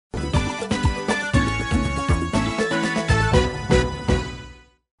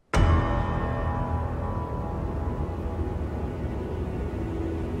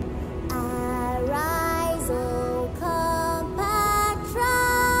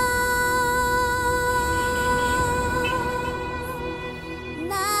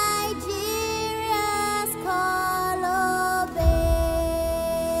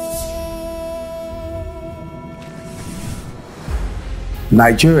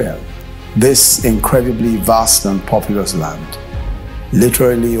Nigeria, this incredibly vast and populous land,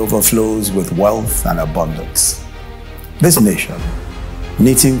 literally overflows with wealth and abundance. This nation,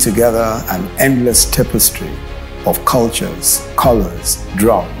 knitting together an endless tapestry of cultures, colors,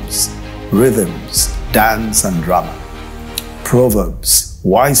 drums, rhythms, dance and drama, proverbs,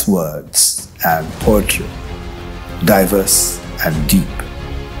 wise words and poetry, diverse and deep.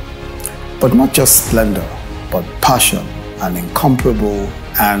 But not just splendor, but passion and incomparable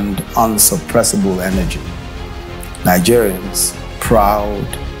and unsuppressible energy. Nigerians, proud,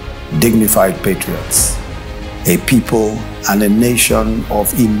 dignified patriots, a people and a nation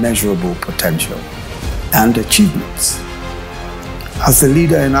of immeasurable potential and achievements. As the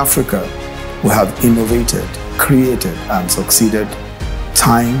leader in Africa, we have innovated, created, and succeeded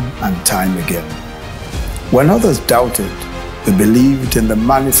time and time again. When others doubted, we believed in the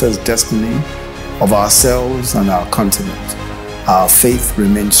manifest destiny of ourselves and our continent. Our faith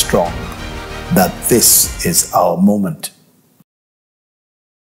remained strong that this is our moment